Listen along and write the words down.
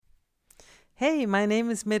Hey, my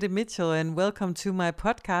name is Mette Mitchell, and welcome to my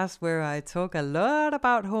podcast where I talk a lot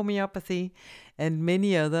about homeopathy and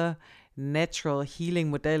many other natural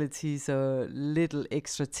healing modalities or little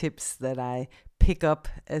extra tips that I pick up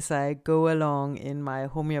as I go along in my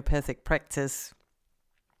homeopathic practice.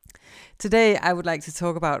 Today, I would like to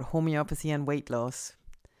talk about homeopathy and weight loss.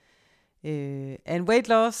 And weight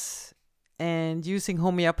loss and using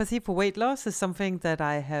homeopathy for weight loss is something that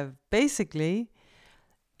I have basically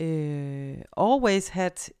always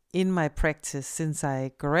had in my practice since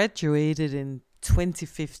I graduated in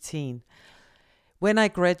 2015. When I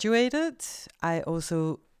graduated, I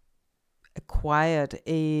also acquired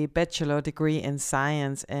a bachelor degree in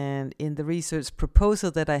science, and in the research proposal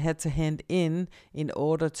that I had to hand in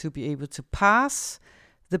order to be able to pass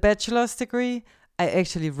the bachelor's degree, I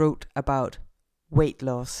actually wrote about weight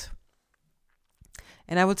loss.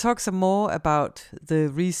 And I will talk some more about the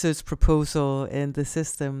research proposal and the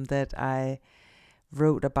system that I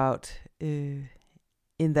wrote about in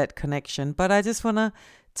that connection. But I just want to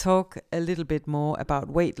talk a little bit more about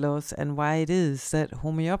weight loss and why it is that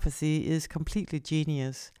homeopathy is completely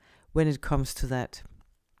genius when it comes to that.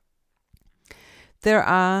 There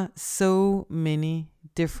are so many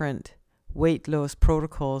different weight loss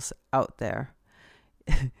protocols out there.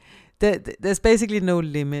 There's basically no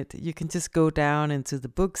limit. You can just go down into the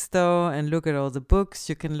bookstore and look at all the books.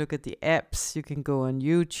 You can look at the apps. You can go on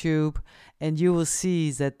YouTube and you will see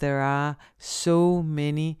that there are so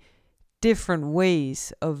many different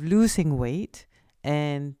ways of losing weight.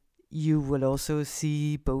 And you will also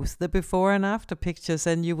see both the before and after pictures.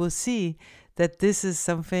 And you will see that this is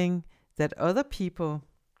something that other people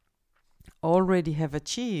already have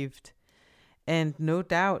achieved. And no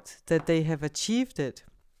doubt that they have achieved it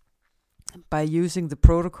by using the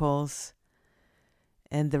protocols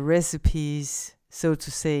and the recipes, so to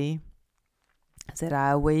say, that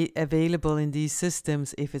are available in these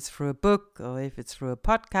systems, if it's through a book or if it's through a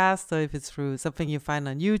podcast or if it's through something you find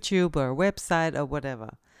on YouTube or a website or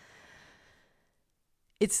whatever.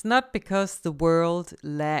 It's not because the world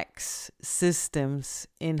lacks systems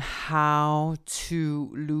in how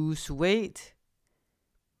to lose weight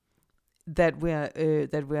that we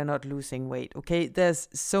are not losing weight. Okay, there's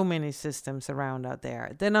so many systems around out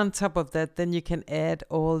there. Then on top of that, then you can add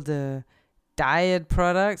all the diet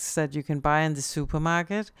products that you can buy in the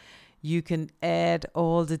supermarket. You can add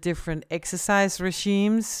all the different exercise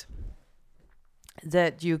regimes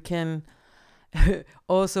that you can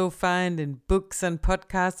also find in books and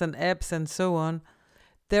podcasts and apps and so on.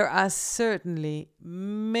 There are certainly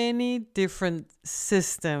many different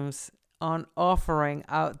systems on offering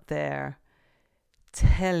out there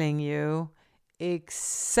telling you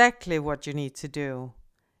exactly what you need to do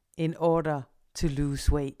in order to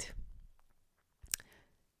lose weight.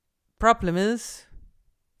 Problem is,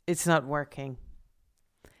 it's not working.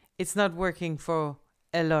 It's not working for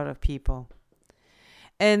a lot of people.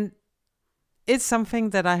 And it's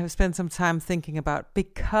something that I have spent some time thinking about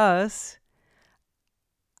because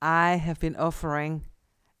I have been offering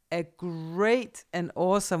a great and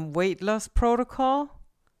awesome weight loss protocol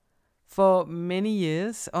for many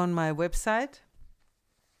years on my website.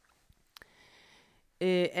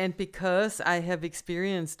 And because I have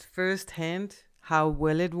experienced firsthand how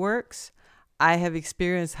well it works, I have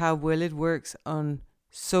experienced how well it works on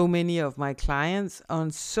so many of my clients,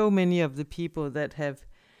 on so many of the people that have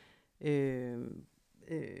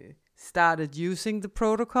started using the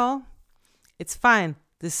protocol. It's fine,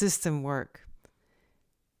 the system works.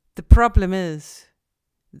 The problem is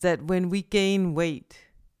that when we gain weight,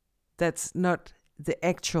 that's not the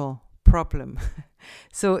actual problem.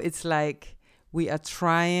 So it's like we are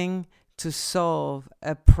trying to solve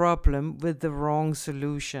a problem with the wrong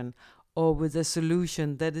solution, or with a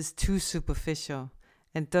solution that is too superficial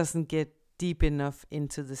and doesn't get deep enough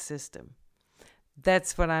into the system.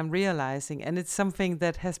 That's what I'm realizing, and it's something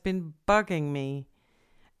that has been bugging me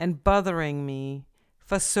and bothering me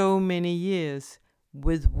for so many years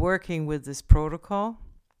with working with this protocol,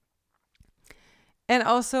 and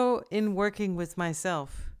also in working with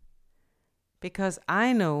myself, because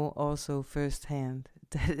I know also firsthand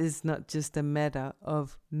that it's not just a matter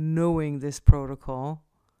of knowing this protocol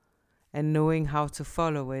and knowing how to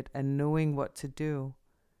follow it and knowing what to do.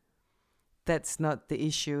 That's not the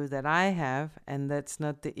issue that I have, and that's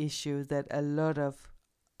not the issue that a lot of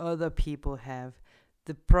other people have.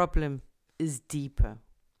 The problem is deeper.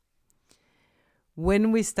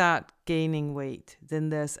 When we start gaining weight, then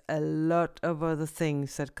there's a lot of other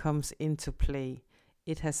things that comes into play.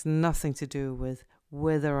 It has nothing to do with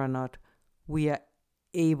whether or not we are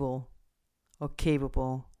able or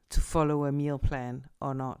capable to follow a meal plan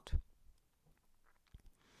or not.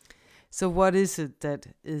 So what is it that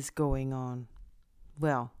is going on?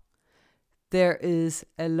 Well, there is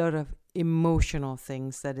a lot of emotional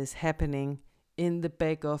things that is happening in the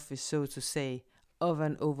back office, so to say, of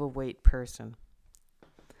an overweight person.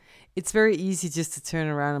 It's very easy just to turn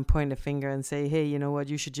around and point a finger and say, hey, you know what,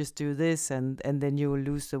 you should just do this and then you will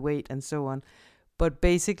lose the weight and so on. But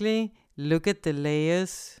basically, look at the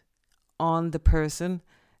layers on the person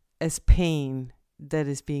as pain that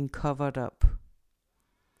is being covered up.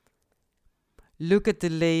 Look at the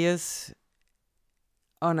layers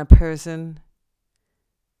on a person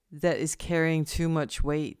that is carrying too much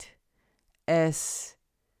weight as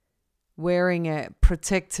wearing a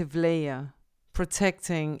protective layer,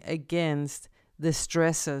 protecting against the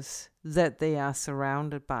stressors that they are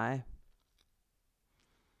surrounded by.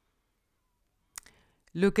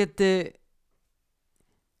 Look at the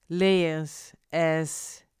layers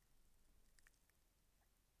as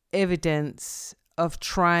evidence of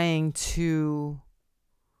trying to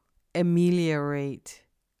ameliorate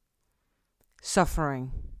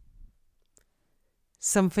suffering.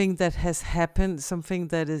 Something that has happened, something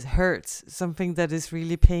that is hurts, something that is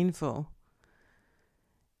really painful.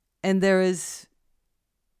 And there is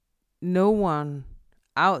no one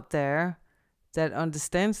out there that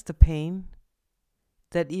understands the pain,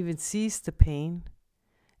 that even sees the pain.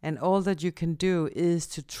 And all that you can do is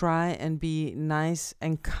to try and be nice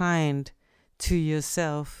and kind to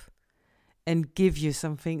yourself and give you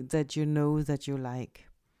something that you know that you like.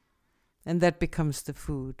 And that becomes the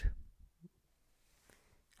food.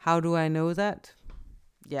 How do I know that?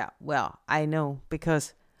 Yeah, well, I know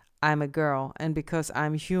because I'm a girl and because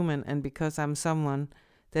I'm human and because I'm someone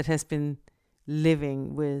that has been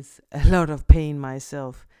living with a lot of pain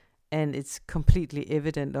myself, and it's completely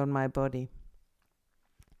evident on my body.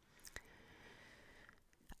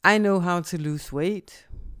 I know how to lose weight.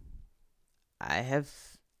 I have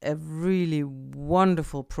a really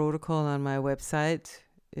wonderful protocol on my website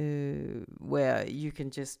where you can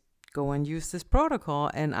just go and use this protocol,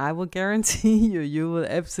 and I will guarantee you will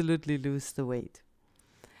absolutely lose the weight.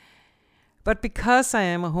 But because I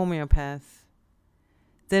am a homeopath,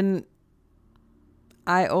 then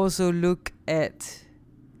I also look at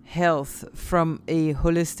health from a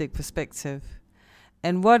holistic perspective.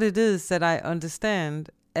 And what it is that I understand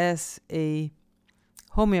as a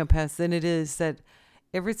homeopath, then it is that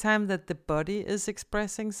every time that the body is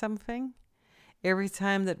expressing something, every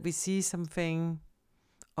time that we see something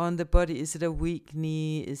on the body, is it a weak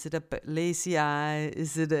knee, is it a lazy eye,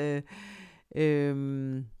 is it a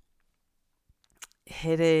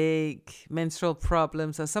headache, menstrual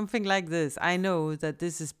problems, or something like this, I know that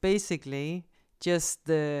this is basically just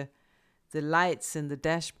the lights in the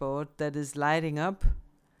dashboard that is lighting up,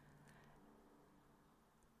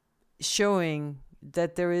 showing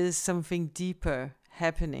that there is something deeper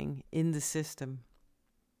happening in the system.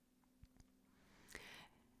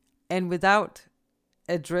 And without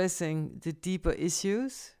addressing the deeper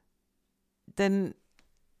issues, then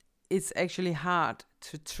it's actually hard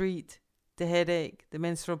to treat the headache, the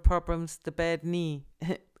menstrual problems, the bad knee,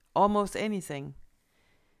 almost anything.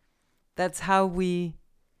 That's how we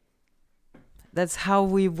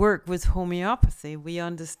work with homeopathy. We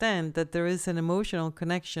understand that there is an emotional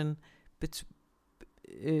connection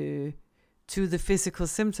to the physical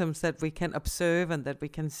symptoms that we can observe and that we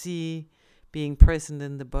can see being present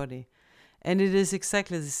in the body. And it is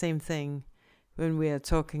exactly the same thing when we are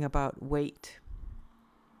talking about weight.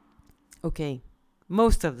 Okay,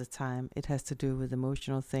 most of the time it has to do with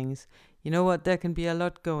emotional things. You know what? There can be a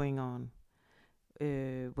lot going on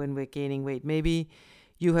when we're gaining weight. Maybe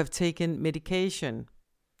you have taken medication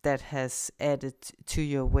that has added to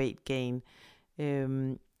your weight gain.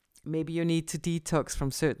 Maybe you need to detox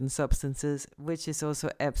from certain substances, which is also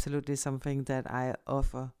absolutely something that I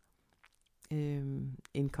offer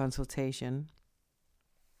in consultation.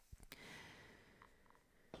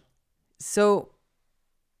 So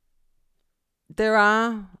there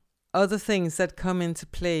are other things that come into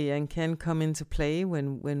play and can come into play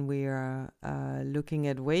when we are looking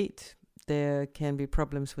at weight. There can be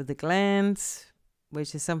problems with the glands,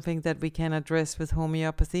 which is something that we can address with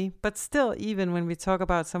homeopathy. But still, even when we talk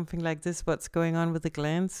about something like this, what's going on with the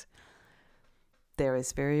glands, there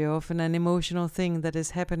is very often an emotional thing that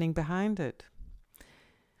is happening behind it.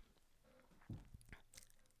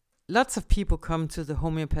 Lots of people come to the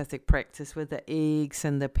homeopathic practice with the aches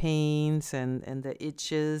and the pains and the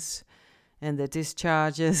itches and the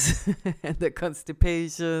discharges and the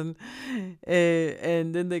constipation.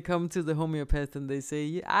 And then they come to the homeopath and they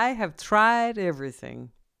say, I have tried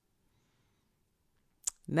everything.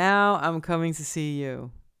 Now I'm coming to see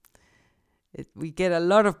you. We get a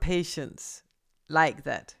lot of patients like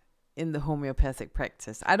that in the homeopathic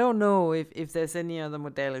practice. I don't know if there's any other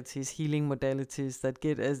modalities, healing modalities, that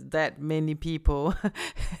get as that many people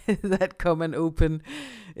that come and open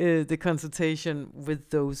the consultation with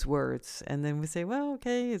those words. And then we say, well,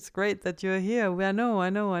 okay, it's great that you're here. I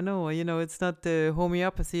know. You know, it's not the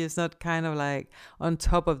homeopathy is not kind of like on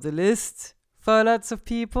top of the list for lots of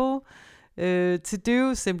people to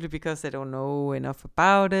do, simply because they don't know enough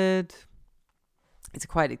about it. It's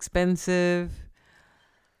quite expensive.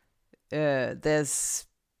 There's,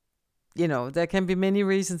 you know, there can be many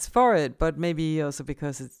reasons for it, but maybe also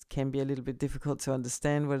because it can be a little bit difficult to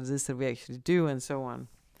understand what it is that we actually do and so on.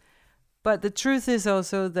 But the truth is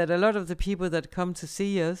also that a lot of the people that come to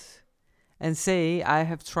see us and say, I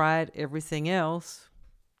have tried everything else,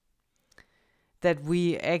 that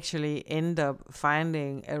we actually end up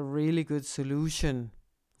finding a really good solution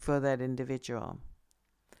for that individual.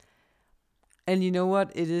 And you know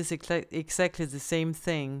what? It is exactly the same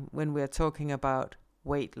thing when we're talking about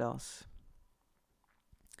weight loss.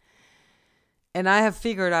 And I have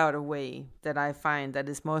figured out a way that I find that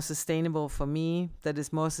is more sustainable for me, that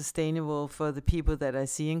is more sustainable for the people that I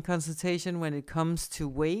see in consultation when it comes to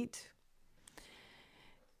weight.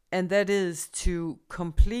 And that is to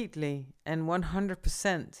completely and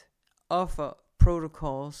 100% offer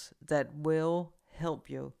protocols that will help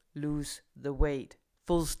you lose the weight.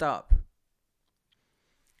 Full stop.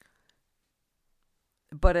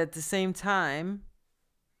 But at the same time,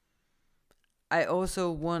 I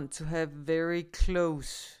also want to have very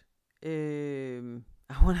close, I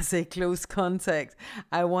want to say close contact.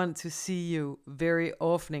 I want to see you very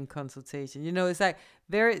often in consultation. You know, it's like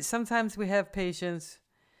sometimes we have patients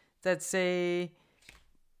that say,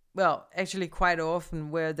 well, actually quite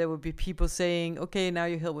often, where there would be people saying, okay, now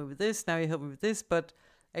you help me with this, now you help me with this, but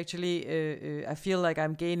actually I feel like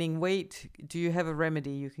I'm gaining weight. Do you have a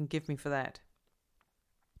remedy you can give me for that?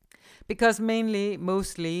 Because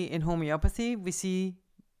mostly in homeopathy, we see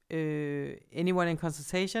anyone in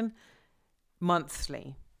consultation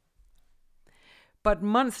monthly. But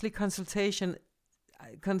monthly consultations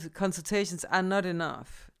are not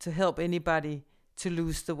enough to help anybody to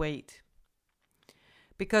lose the weight.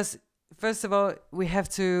 Because first of all, we have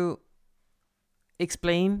to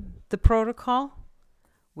explain the protocol.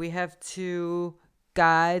 We have to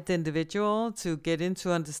guide the individual to get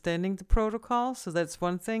into understanding the protocol. So that's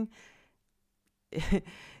one thing.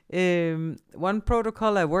 One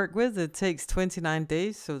protocol I work with, it takes 29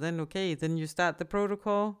 days. So then you start the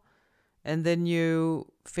protocol and then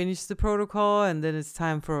you finish the protocol and then it's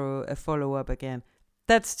time for a follow-up again.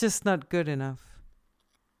 That's just not good enough.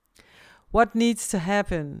 What needs to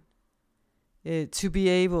happen to be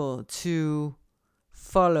able to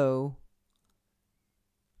follow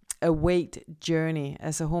a weight journey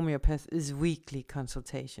as a homeopath is weekly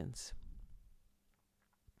consultations.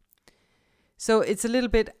 So it's a little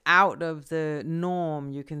bit out of the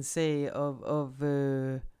norm, you can say, of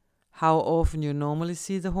how often you normally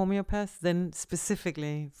see the homeopath. Then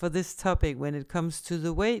specifically for this topic, when it comes to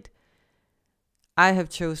the weight, I have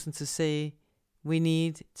chosen to say we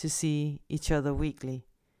need to see each other weekly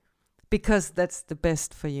because that's the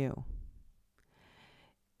best for you.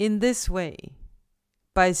 In this way,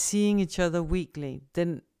 by seeing each other weekly,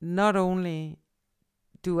 then not only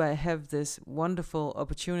do I have this wonderful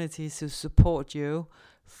opportunity to support you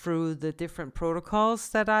through the different protocols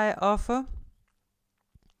that I offer,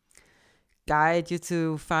 guide you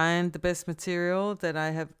to find the best material that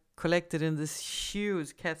I have collected in this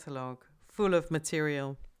huge catalog full of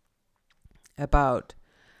material about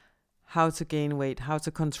how to gain weight, how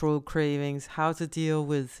to control cravings, how to deal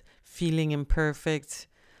with feeling imperfect,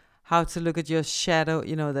 how to look at your shadow.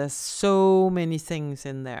 You know, there's so many things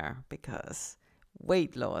in there because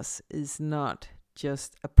weight loss is not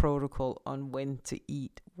just a protocol on when to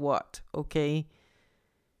eat what, okay?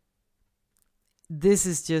 This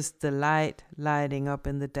is just the light lighting up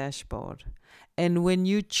in the dashboard. And when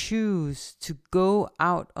you choose to go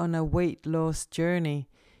out on a weight loss journey,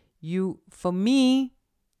 for me,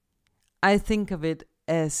 I think of it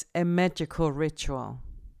as a magical ritual.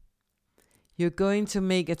 You're going to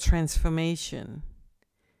make a transformation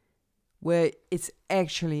where it's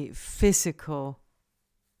actually physical,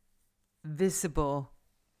 visible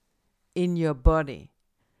in your body.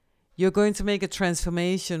 You're going to make a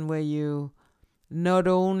transformation where you not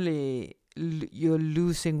only you're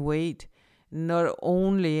losing weight, not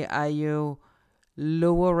only are you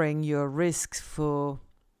lowering your risks for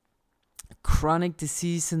chronic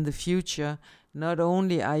disease in the future, not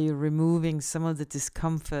only are you removing some of the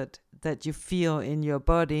discomfort that you feel in your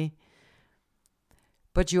body,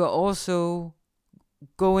 but you are also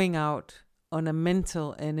going out on a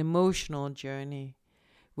mental and emotional journey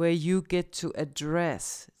where you get to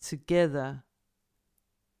address together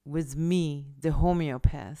with me, the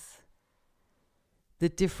homeopath, the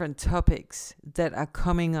different topics that are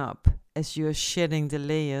coming up as you're shedding the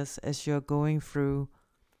layers, as you're going through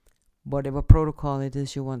whatever protocol it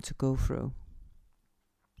is you want to go through.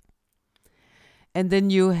 And then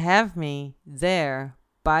you have me there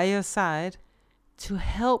by your side to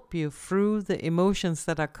help you through the emotions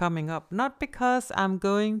that are coming up. Not because I'm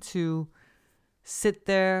going to sit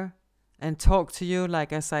there and talk to you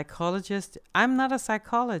like a psychologist. I'm not a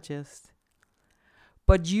psychologist.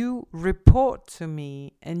 But you report to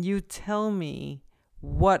me and you tell me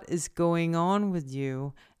what is going on with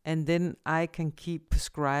you, and then I can keep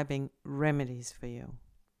prescribing remedies for you.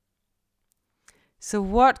 So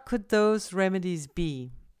what could those remedies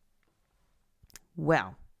be?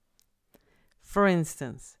 Well, for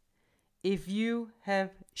instance, if you have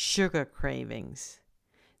sugar cravings,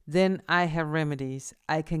 then I have remedies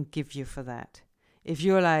I can give you for that. If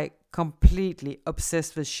you're like completely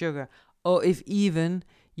obsessed with sugar, or if even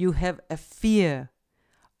you have a fear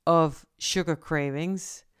of sugar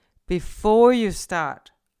cravings, before you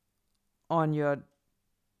start on your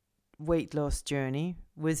weight loss journey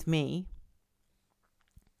with me,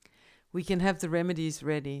 we can have the remedies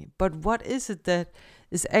ready. But what is it that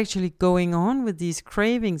is actually going on with these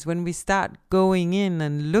cravings when we start going in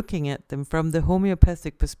and looking at them from the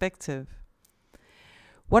homeopathic perspective?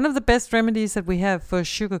 One of the best remedies that we have for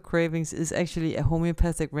sugar cravings is actually a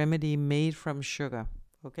homeopathic remedy made from sugar.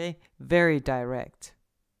 Okay? Very direct.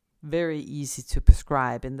 Very easy to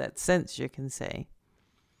prescribe in that sense, you can say.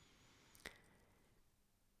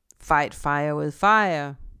 Fight fire with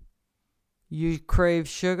fire. You crave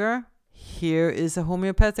sugar? Here is a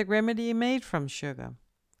homeopathic remedy made from sugar.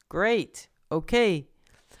 Great. Okay.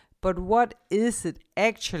 But what is it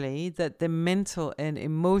actually that the mental and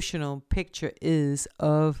emotional picture is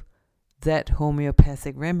of that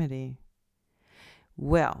homeopathic remedy?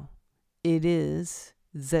 Well, it is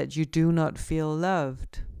that you do not feel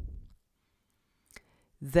loved,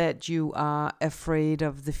 that you are afraid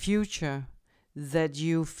of the future, that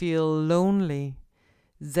you feel lonely,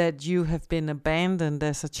 that you have been abandoned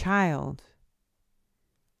as a child.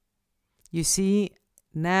 You see,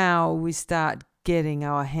 now we start getting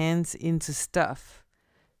our hands into stuff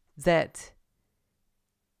that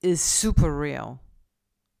is super real,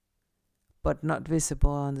 but not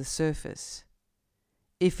visible on the surface,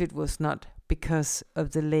 if it was not because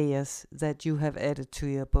of the layers that you have added to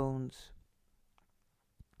your bones.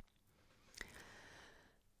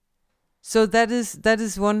 So that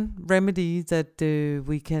is one remedy that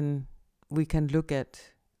we can look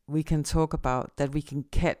at, we can talk about, that we can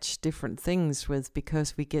catch different things with,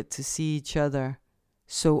 because we get to see each other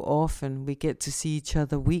so often. We get to see each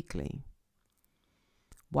other weekly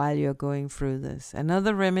while you're going through this.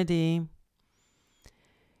 Another remedy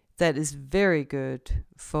that is very good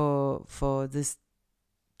for this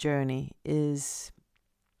journey is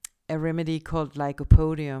a remedy called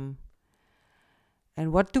lycopodium.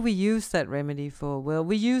 And what do we use that remedy for? Well,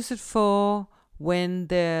 we use it for when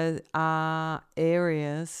there are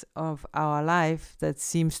areas of our life that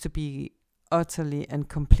seems to be utterly and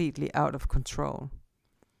completely out of control.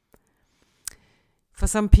 For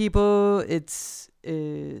some people, it's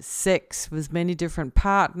sex with many different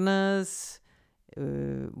partners,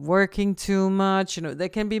 working too much. There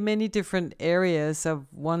can be many different areas of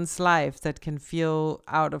one's life that can feel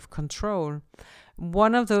out of control.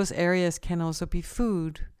 One of those areas can also be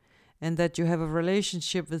food, and that you have a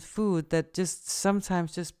relationship with food that just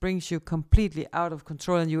sometimes just brings you completely out of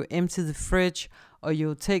control, and you empty the fridge, or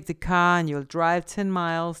you'll take the car and you'll drive 10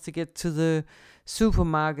 miles to get to the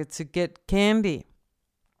supermarket to get candy.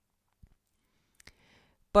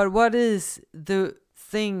 But what is the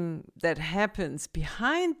thing that happens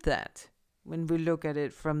behind that when we look at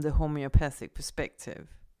it from the homeopathic perspective?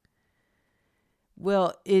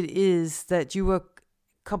 Well, it is that you were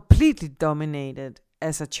completely dominated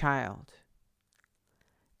as a child.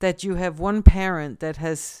 That you have one parent that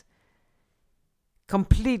has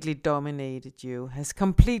completely dominated you, has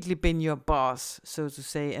completely been your boss, so to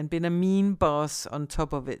say, and been a mean boss on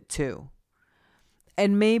top of it too.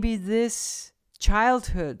 And maybe this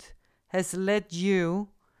childhood has led you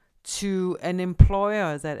to an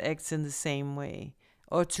employer that acts in the same way,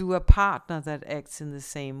 or to a partner that acts in the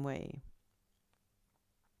same way.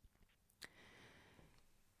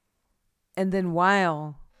 And then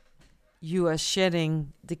while you are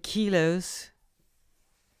shedding the kilos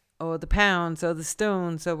or the pounds or the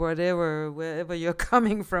stones or whatever, wherever you're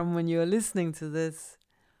coming from when you're listening to this,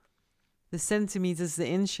 the centimeters, the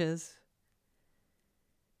inches,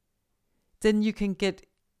 then you can get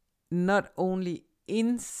not only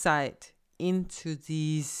insight into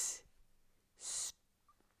these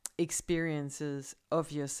experiences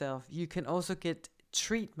of yourself. You can also get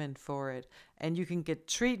treatment for it, and you can get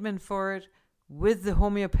treatment for it with the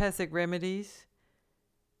homeopathic remedies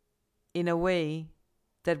in a way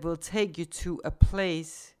that will take you to a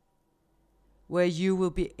place where you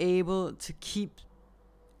will be able to keep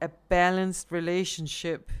a balanced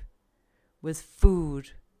relationship with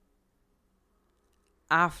food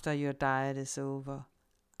after your diet is over,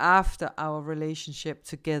 after our relationship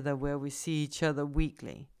together where we see each other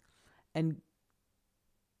weekly and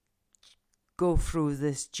go through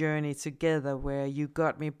this journey together where you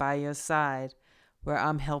got me by your side, where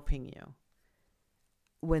I'm helping you.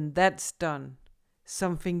 When that's done,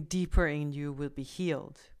 something deeper in you will be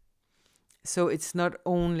healed. So it's not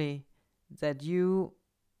only that you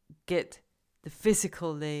get the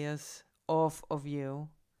physical layers off of you,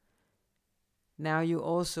 now you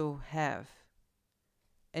also have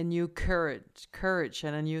a new courage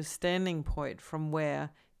and a new standing point from where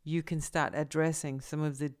you can start addressing some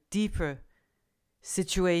of the deeper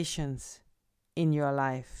situations in your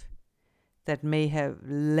life that may have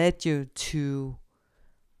led you to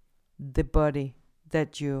the body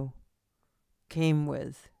that you came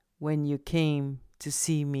with when you came to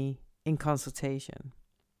see me in consultation.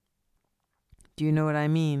 Do you know what I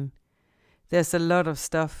mean? There's a lot of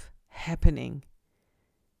stuff happening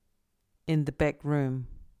in the back room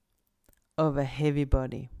of a heavy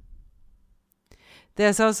body.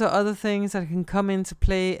 There's also other things that can come into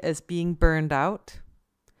play as being burned out,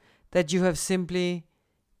 that you have simply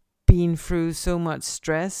been through so much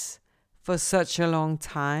stress for such a long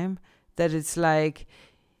time that it's like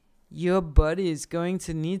your body is going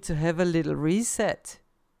to need to have a little reset,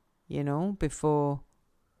 before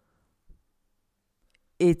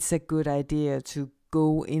it's a good idea to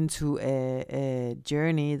go into a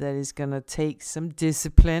journey that is going to take some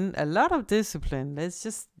discipline, a lot of discipline. Let's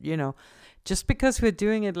just, just because we're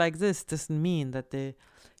doing it like this doesn't mean that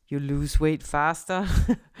you lose weight faster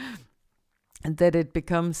and that it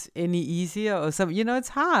becomes any easier or something. It's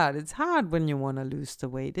hard. It's hard when you want to lose the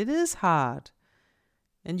weight. It is hard.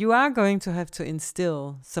 And you are going to have to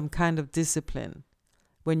instill some kind of discipline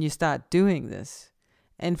when you start doing this.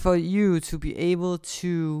 And for you to be able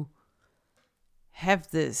to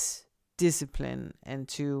have this discipline and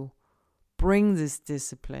to bring this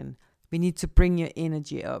discipline, we need to bring your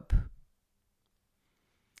energy up.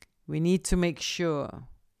 We need to make sure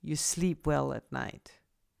you sleep well at night.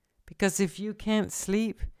 Because if you can't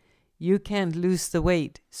sleep, you can't lose the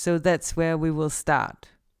weight. So that's where we will start.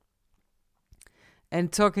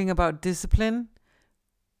 And talking about discipline,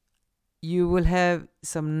 you will have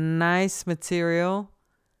some nice material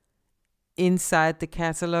inside the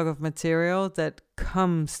catalog of material that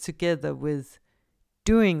comes together with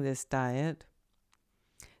doing this diet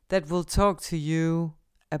that will talk to you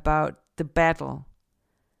about the battle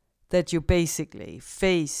that you basically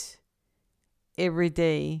face every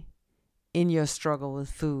day in your struggle with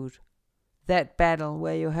food. That battle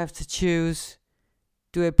where you have to choose,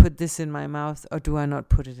 do I put this in my mouth or do I not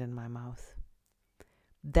put it in my mouth?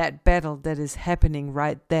 That battle that is happening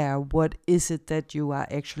right there, what is it that you are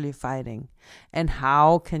actually fighting? And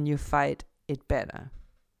how can you fight it better?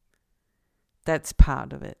 That's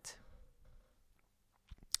part of it.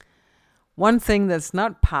 One thing that's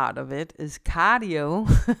not part of it is cardio.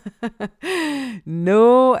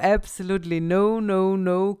 No, absolutely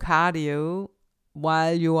no cardio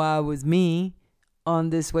while you are with me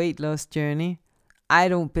on this weight loss journey. I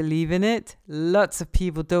don't believe in it. Lots of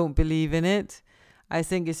people don't believe in it. I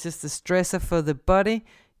think it's just a stressor for the body.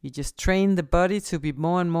 You just train the body to be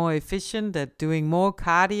more and more efficient at doing more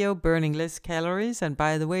cardio, burning less calories. And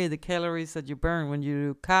by the way, the calories that you burn when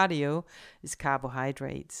you do cardio is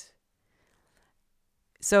carbohydrates.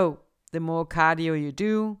 So the more cardio you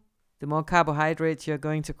do, the more carbohydrates you're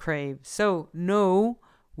going to crave. So no,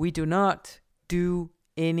 we do not do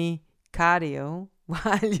any cardio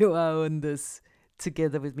while you are on this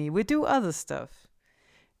together with me. We do other stuff.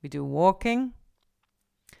 We do walking.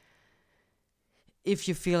 If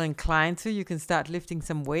you feel inclined to, you can start lifting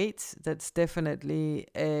some weights. That's definitely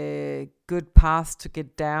a good path to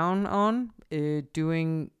get down on.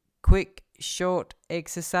 Doing quick, short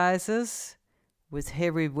exercises with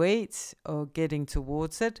heavy weights or getting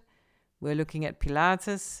towards it. We're looking at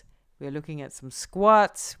Pilates. We're looking at some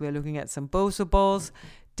squats. We're looking at some Bosu balls.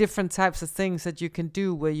 Different types of things that you can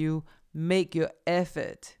do where you make your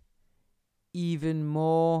effort even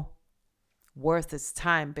more worth its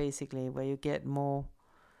time, basically, where you get more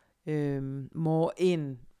in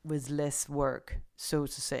with less work, so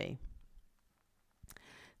to say.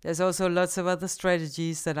 There's also lots of other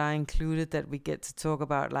strategies that are included that we get to talk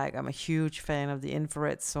about. Like, I'm a huge fan of the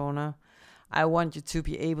infrared sauna. I want you to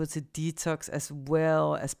be able to detox as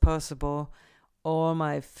well as possible. All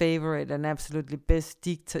my favorite and absolutely best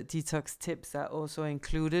detox tips are also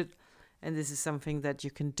included. And this is something that you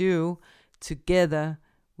can do together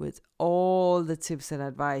with all the tips and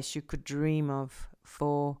advice you could dream of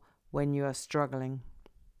for when you are struggling.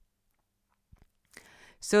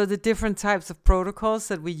 So the different types of protocols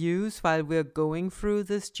that we use while we're going through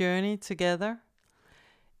this journey together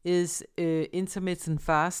is intermittent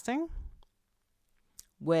fasting,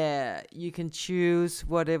 where you can choose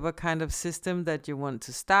whatever kind of system that you want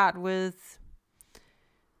to start with.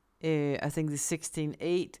 I think the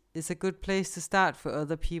 16-8 is a good place to start for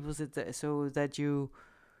other people, so that you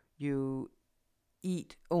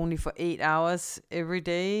eat only for 8 hours every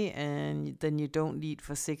day, and then you don't eat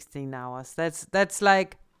for 16 hours. That's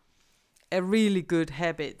like a really good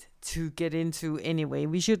habit to get into anyway.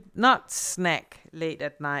 We should not snack late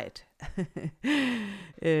at night.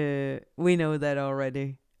 We know that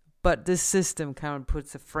already. But this system kind of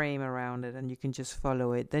puts a frame around it, and you can just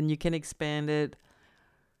follow it. Then you can expand it.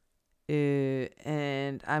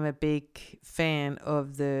 And I'm a big fan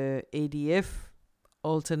of the ADF,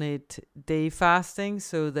 alternate day fasting,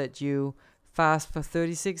 so that you fast for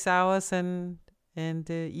 36 hours and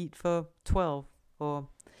eat for 12, or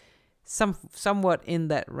somewhat in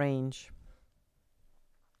that range.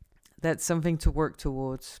 That's something to work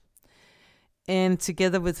towards. And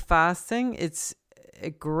together with fasting, it's a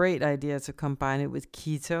great idea to combine it with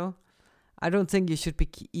keto. I don't think you should be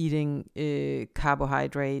eating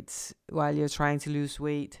carbohydrates while you're trying to lose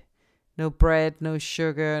weight. No bread, no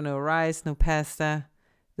sugar, no rice, no pasta,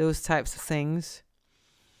 those types of things.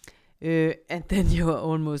 And then you're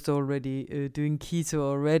almost already doing keto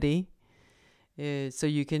already. So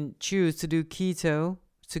you can choose to do keto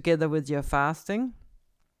together with your fasting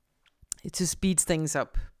to speed things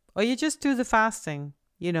up. Or you just do the fasting.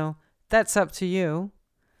 That's up to you.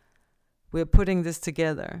 We're putting this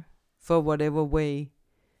together for whatever way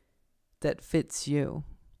that fits you.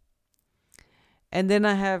 And then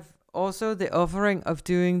I have also the offering of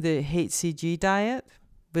doing the HCG diet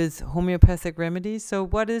with homeopathic remedies. So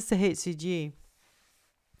what is the HCG?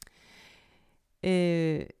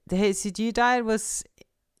 The HCG diet was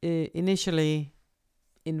initially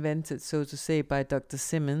invented, so to say, by Dr.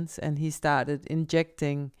 Simmons, and he started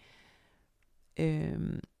injecting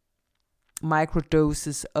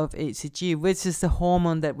microdoses of HCG, which is the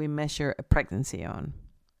hormone that we measure a pregnancy on.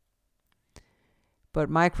 But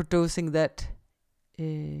microdosing that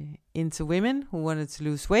into women who wanted to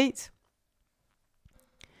lose weight,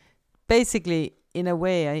 basically in a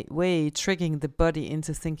way tricking the body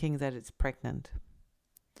into thinking that it's pregnant.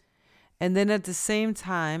 And then at the same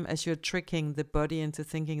time as you're tricking the body into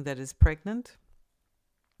thinking that it's pregnant,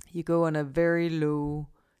 you go on a very low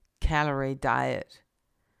calorie diet.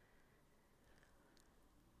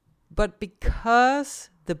 But because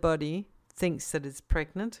the body thinks that it's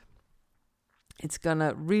pregnant, it's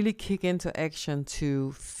gonna really kick into action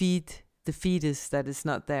to feed the fetus that is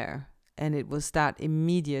not there. And it will start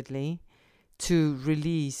immediately to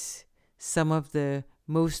release some of the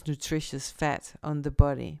most nutritious fat on the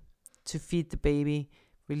body to feed the baby,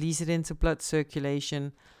 release it into blood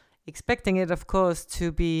circulation, expecting it, of course,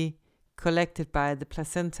 to be collected by the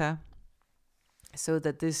placenta, so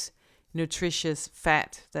that this nutritious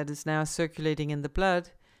fat that is now circulating in the blood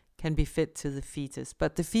can be fed to the fetus.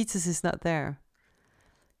 But the fetus is not there.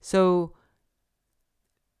 So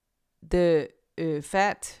the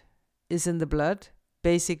fat is in the blood,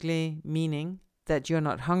 basically meaning that you're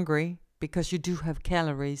not hungry because you do have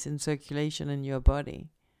calories in circulation in your body.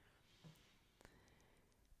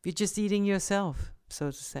 You're just eating yourself, so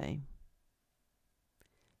to say.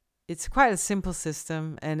 It's quite a simple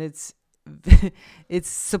system, and it's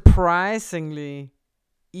surprisingly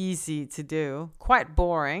easy to do. Quite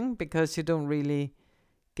boring because you don't really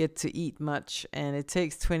get to eat much, and it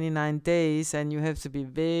takes 29 days, and you have to be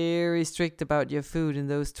very strict about your food in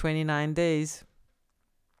those 29 days.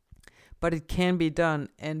 But it can be done,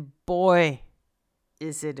 and boy,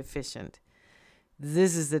 is it efficient.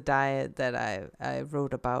 This is the diet that I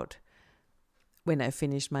wrote about when I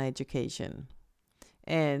finished my education.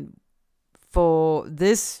 And for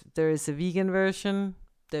this, there is a vegan version.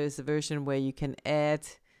 There is a version where you can add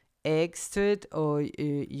eggs to it, or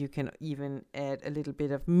you can even add a little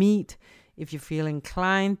bit of meat if you feel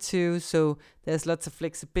inclined to. So there's lots of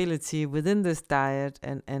flexibility within this diet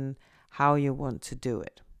and how you want to do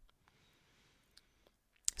it.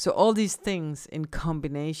 So all these things in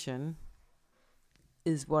combination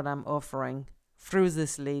is what I'm offering through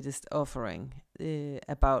this latest offering,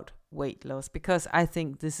 about weight loss, because I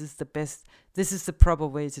think this is the proper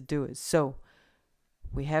way to do it. So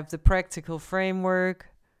we have the practical framework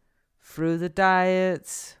through the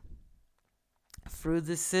diets, through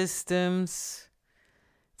the systems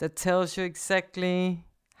that tells you exactly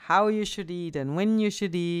how you should eat and when you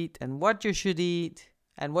should eat and what you should eat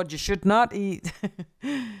and what you should not eat.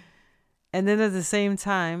 And then at the same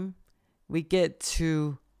time, we get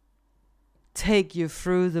to take you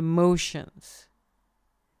through the motions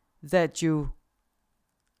that you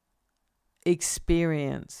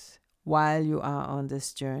experience while you are on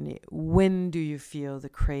this journey. When do you feel the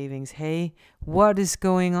cravings? Hey, what is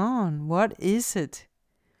going on? What is it?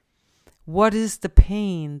 What is the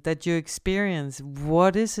pain that you experience?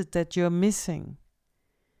 What is it that you're missing?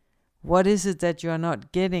 What is it that you're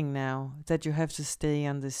not getting now that you have to stay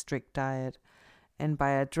on this strict diet? And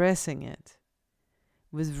by addressing it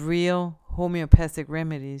with real homeopathic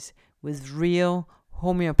remedies, with real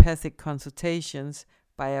homeopathic consultations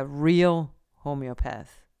by a real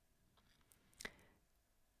homeopath,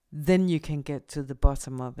 then you can get to the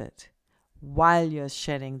bottom of it while you're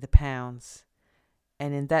shedding the pounds.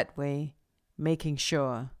 And in that way, making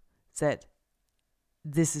sure that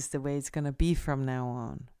this is the way it's going to be from now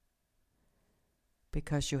on.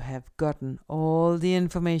 Because you have gotten all the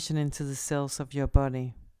information into the cells of your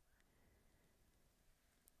body.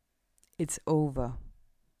 It's over,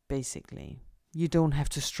 basically. You don't have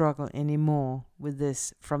to struggle anymore with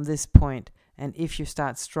this from this point. And if you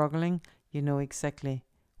start struggling, you know exactly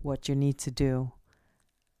what you need to do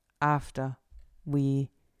after we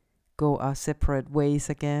go our separate ways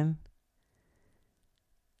again,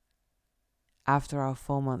 after our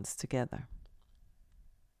 4 months together.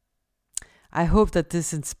 I hope that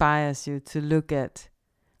this inspires you to look at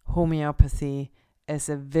homeopathy as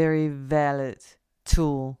a very valid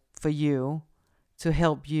tool for you to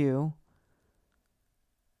help you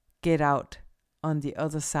get out on the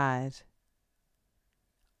other side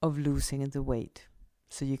of losing the weight,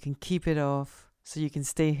 so you can keep it off, so you can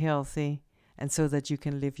stay healthy, and so that you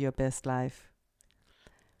can live your best life.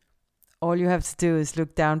 All you have to do is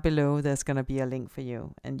look down below. There's going to be a link for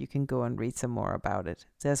you, and you can go and read some more about it.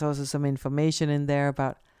 There's also some information in there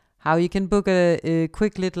about how you can book a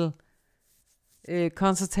quick little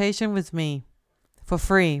consultation with me for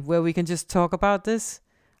free, where we can just talk about this.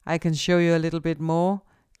 I can show you a little bit more,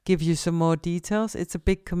 give you some more details. It's a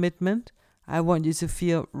big commitment. I want you to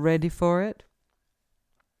feel ready for it.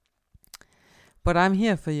 But I'm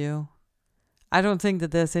here for you. I don't think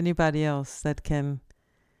that there's anybody else that can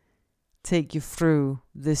take you through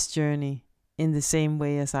this journey in the same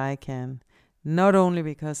way as I can. Not only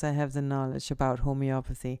because I have the knowledge about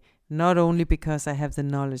homeopathy, not only because I have the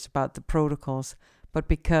knowledge about the protocols, but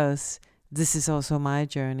because this is also my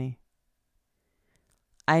journey.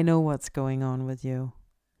 I know what's going on with you.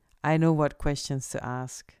 I know what questions to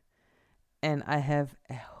ask. And I have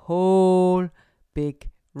a whole big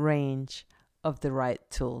range of the right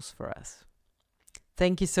tools for us.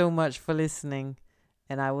 Thank you so much for listening,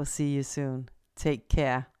 and I will see you soon. Take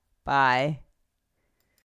care. Bye.